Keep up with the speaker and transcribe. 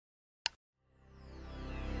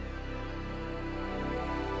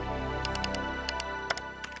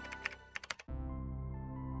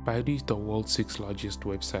Baidu is the world's 6th largest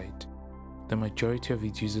website. The majority of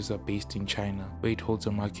its users are based in China, where it holds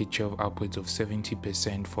a market share of upwards of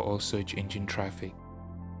 70% for all search engine traffic.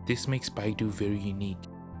 This makes Baidu very unique,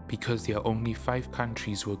 because there are only 5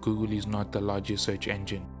 countries where Google is not the largest search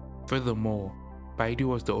engine. Furthermore, Baidu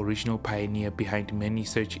was the original pioneer behind many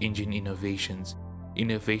search engine innovations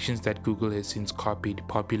that Google has since copied,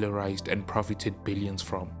 popularized, and profited billions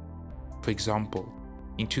from. For example,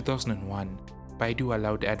 in 2001, Baidu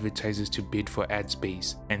allowed advertisers to bid for ad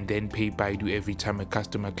space and then pay Baidu every time a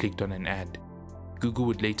customer clicked on an ad. Google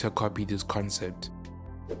would later copy this concept.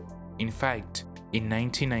 In fact, in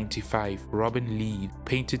 1995, Robin Lee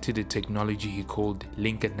patented a technology he called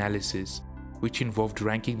link analysis, which involved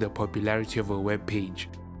ranking the popularity of a web page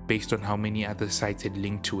based on how many other sites had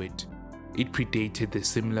linked to it. It predated the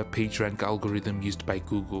similar PageRank algorithm used by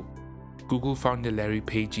Google. Google founder Larry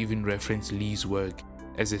Page even referenced Lee's work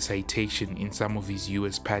as a citation in some of his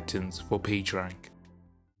US patents for PageRank.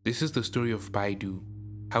 This is the story of Baidu,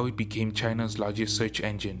 how it became China's largest search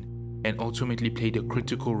engine and ultimately played a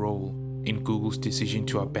critical role in Google's decision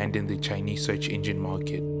to abandon the Chinese search engine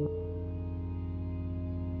market.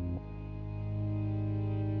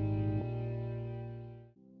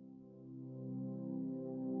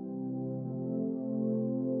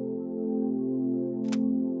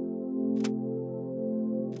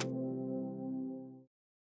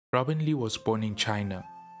 Robin Lee was born in China.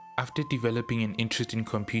 After developing an interest in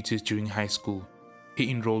computers during high school,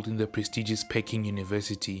 he enrolled in the prestigious Peking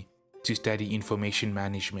University to study information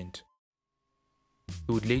management.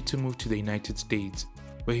 He would later move to the United States,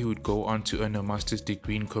 where he would go on to earn a master's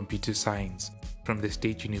degree in computer science from the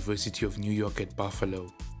State University of New York at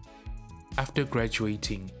Buffalo. After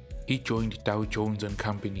graduating, he joined Dow Jones and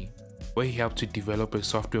Company, where he helped to develop a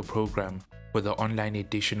software program for the online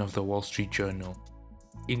edition of the Wall Street Journal.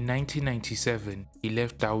 In 1997, he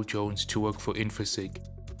left Dow Jones to work for Infoseek,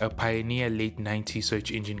 a pioneer late 90s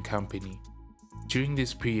search engine company. During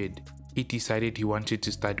this period, he decided he wanted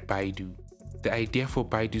to start Baidu. The idea for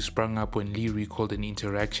Baidu sprung up when Lee recalled an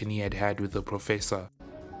interaction he had had with a professor.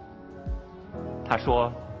 他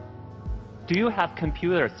说 "Do you have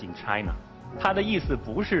computers in China?" 他的意思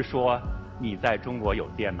不是说你在中国有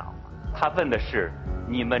电脑吗？他问的是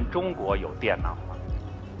你们中国有电脑吗？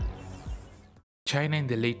 China in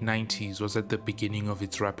the late 90s was at the beginning of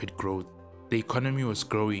its rapid growth. The economy was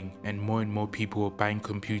growing and more people were buying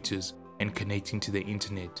computers and connecting to the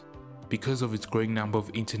internet. Because of its growing number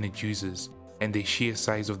of internet users and the sheer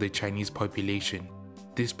size of the Chinese population,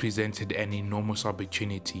 this presented an enormous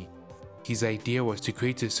opportunity. His idea was to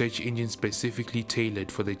create a search engine specifically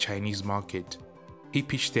tailored for the Chinese market. He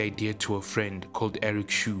pitched the idea to a friend called Eric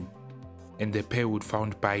Xu, and the pair would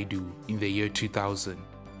found Baidu in the year 2000.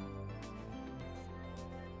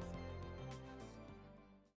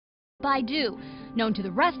 Baidu, known to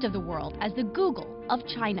the rest of the world as the Google of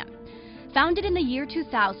China. Founded in the year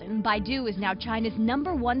 2000, Baidu is now China's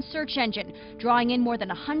 #1 search engine, drawing in more than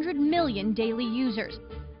 100 million daily users.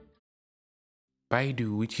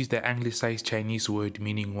 Baidu, which is the anglicized Chinese word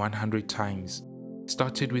meaning 100 times,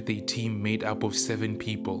 started with a team made up of 7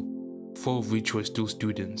 people, 4 of which were still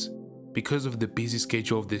students. Because of the busy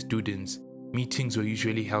schedule of the students, meetings were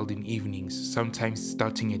usually held in evenings, sometimes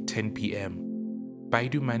starting at 10 p.m.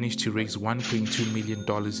 Baidu managed to raise $1.2 million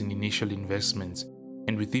in initial investments,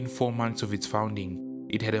 and within 4 months of its founding,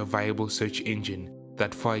 it had a viable search engine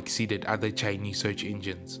that far exceeded other Chinese search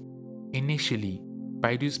engines. Initially,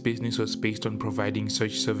 Baidu's business was based on providing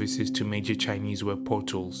search services to major Chinese web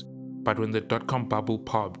portals, but when the dot-com bubble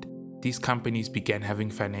popped, these companies began having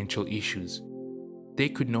financial issues. They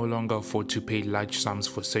could no longer afford to pay large sums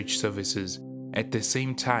for search services. At the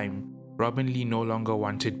same time, Robin Lee no longer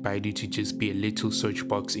wanted Baidu to just be a little search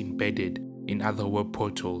box embedded in other web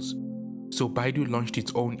portals. So Baidu launched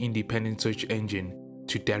its own independent search engine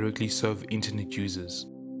to directly serve internet users.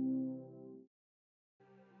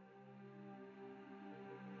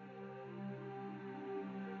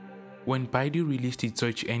 When Baidu released its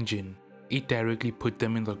search engine, it directly put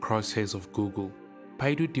them in the crosshairs of Google.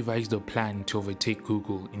 Baidu devised a plan to overtake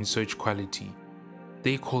Google in search quality.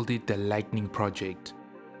 They called it the Lightning Project.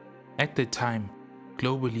 At the time,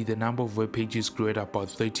 globally the number of web pages grew at about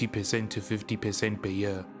 30% to 50% per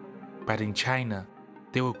year, but in China,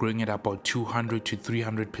 they were growing at about 200 to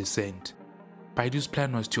 300%. Baidu's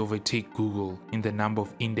plan was to overtake Google in the number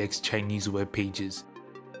of indexed Chinese web pages.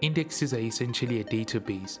 Indexes are essentially a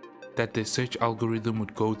database that the search algorithm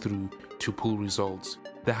would go through to pull results.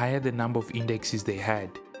 The higher the number of indexes they had,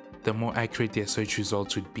 the more accurate their search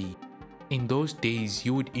results would be. In those days,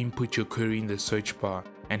 you would input your query in the search bar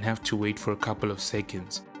and have to wait for a couple of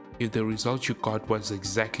seconds. If the result you got was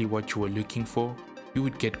exactly what you were looking for, you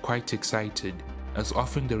would get quite excited, as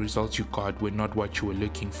often the results you got were not what you were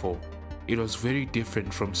looking for. It was very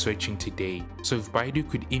different from searching today. So if Baidu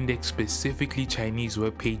could index specifically Chinese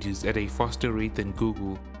web pages at a faster rate than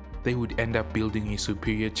Google, they would end up building a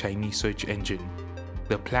superior Chinese search engine.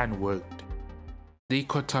 The plan worked. They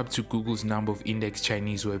caught up to Google's number of indexed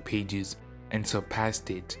Chinese web pages and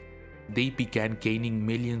surpassed it. They began gaining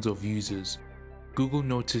millions of users. Google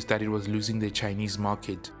noticed that it was losing the Chinese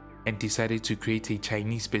market and decided to create a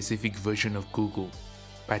Chinese-specific version of Google,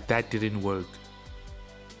 but that didn't work.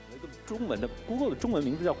 中文的 Google 的中文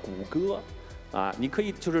名字叫谷歌啊，你可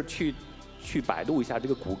以就是去百度一下这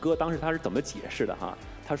个谷歌当时他是怎么解释的哈？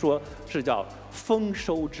他说是叫丰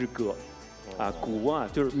收之歌啊，谷啊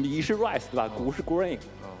就是米是 rice 对吧？谷是 grain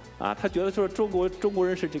啊，他觉得说中国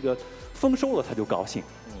人是这个丰收了他就高兴，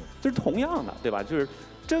就是同样的对吧？就是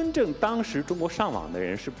真正当时中国上网的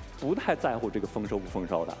人是不太在乎这个丰收不丰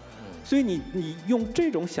收的，所以你用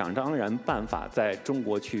这种想当然办法在中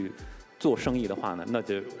国去做生意的话呢，那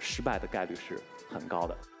就失败的概率是很高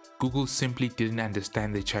的。Google simply didn't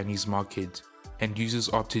understand the Chinese market, and users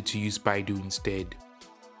opted to use Baidu instead.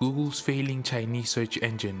 Google's failing Chinese search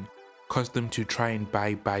engine caused them to try and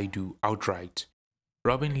buy Baidu outright.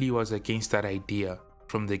 Robin Li was against that idea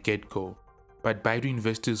from the get-go, but Baidu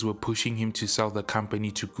investors were pushing him to sell the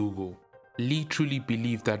company to Google. Li truly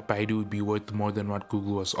believed that Baidu would be worth more than what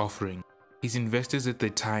Google was offering. His investors at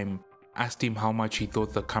the time asked him how much he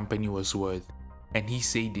thought the company was worth, and he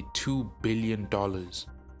said $2 billion.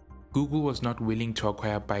 Google was not willing to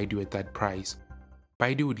acquire Baidu at that price.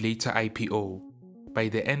 Baidu would later IPO. By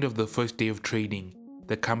the end of the first day of trading,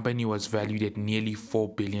 the company was valued at nearly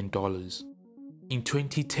 $4 billion. In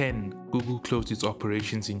 2010, Google closed its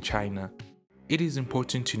operations in China. It is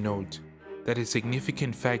important to note that a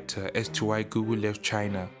significant factor as to why Google left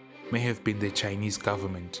China may have been the Chinese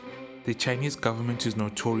government. The Chinese government is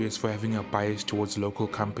notorious for having a bias towards local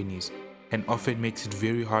companies and often makes it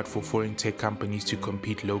very hard for foreign tech companies to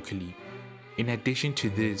compete locally. In addition to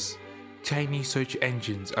this, Chinese search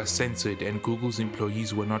engines are censored and Google's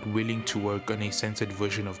employees were not willing to work on a censored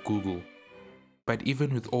version of Google. But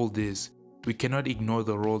even with all this, we cannot ignore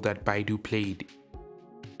the role that Baidu played.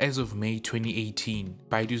 As of May 2018,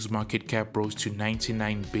 Baidu's market cap rose to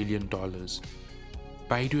 $99 billion.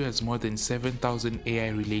 Baidu has more than 7,000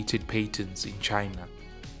 AI-related patents in China,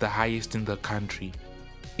 the highest in the country.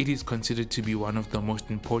 It is considered to be one of the most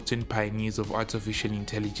important pioneers of artificial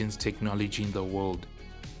intelligence technology in the world.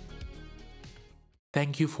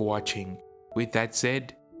 Thank you for watching. With that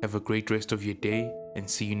said, have a great rest of your day and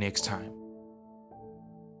see you next time.